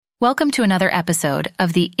Welcome to another episode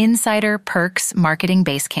of the Insider Perks Marketing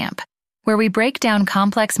Basecamp, where we break down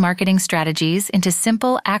complex marketing strategies into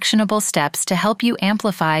simple, actionable steps to help you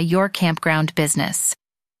amplify your campground business.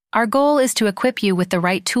 Our goal is to equip you with the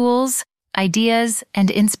right tools, ideas,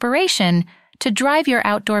 and inspiration to drive your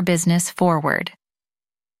outdoor business forward.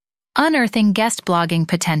 Unearthing guest blogging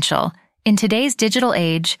potential. In today's digital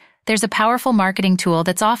age, there's a powerful marketing tool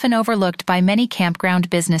that's often overlooked by many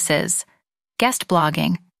campground businesses: guest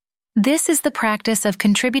blogging. This is the practice of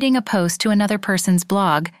contributing a post to another person's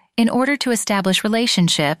blog in order to establish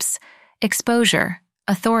relationships, exposure,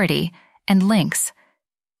 authority, and links.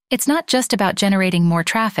 It's not just about generating more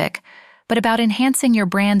traffic, but about enhancing your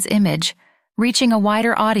brand's image, reaching a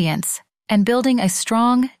wider audience, and building a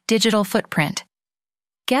strong digital footprint.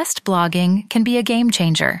 Guest blogging can be a game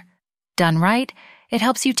changer. Done right, it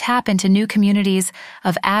helps you tap into new communities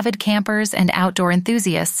of avid campers and outdoor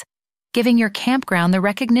enthusiasts, giving your campground the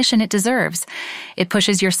recognition it deserves. It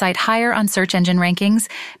pushes your site higher on search engine rankings,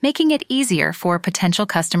 making it easier for potential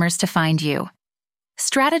customers to find you.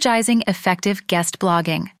 Strategizing effective guest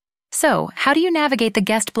blogging. So, how do you navigate the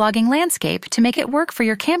guest blogging landscape to make it work for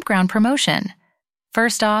your campground promotion?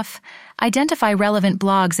 First off, identify relevant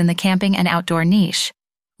blogs in the camping and outdoor niche.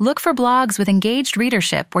 Look for blogs with engaged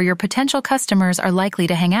readership where your potential customers are likely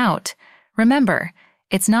to hang out. Remember,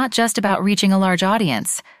 it's not just about reaching a large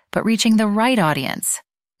audience, but reaching the right audience.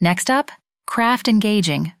 Next up, craft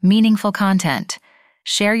engaging, meaningful content.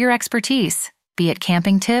 Share your expertise, be it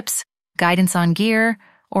camping tips, guidance on gear,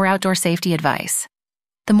 or outdoor safety advice.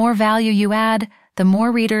 The more value you add, the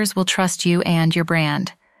more readers will trust you and your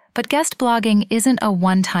brand. But guest blogging isn't a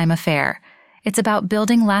one-time affair. It's about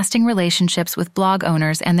building lasting relationships with blog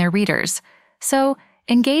owners and their readers. So,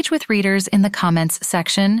 engage with readers in the comments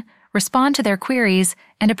section, respond to their queries,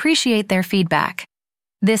 and appreciate their feedback.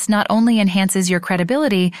 This not only enhances your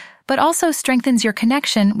credibility, but also strengthens your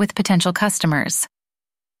connection with potential customers.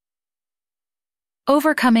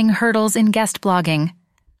 Overcoming hurdles in guest blogging.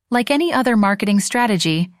 Like any other marketing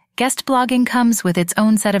strategy, guest blogging comes with its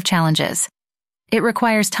own set of challenges. It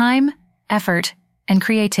requires time, effort, and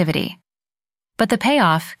creativity. But the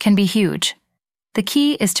payoff can be huge. The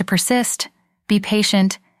key is to persist, be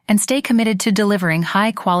patient, and stay committed to delivering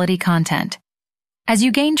high-quality content. As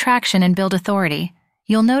you gain traction and build authority,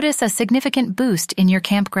 you'll notice a significant boost in your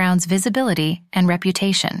campground's visibility and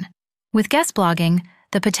reputation. With guest blogging,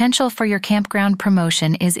 the potential for your campground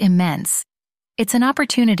promotion is immense. It's an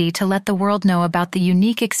opportunity to let the world know about the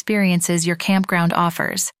unique experiences your campground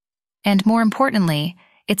offers. And more importantly,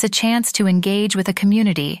 it's a chance to engage with a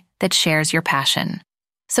community that shares your passion.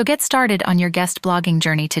 So get started on your guest blogging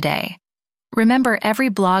journey today. Remember, every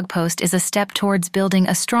blog post is a step towards building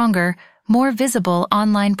a stronger, more visible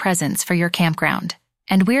online presence for your campground.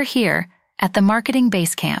 And we're here at the Marketing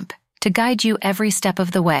Basecamp to guide you every step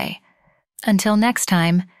of the way. Until next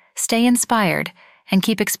time, stay inspired and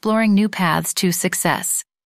keep exploring new paths to success.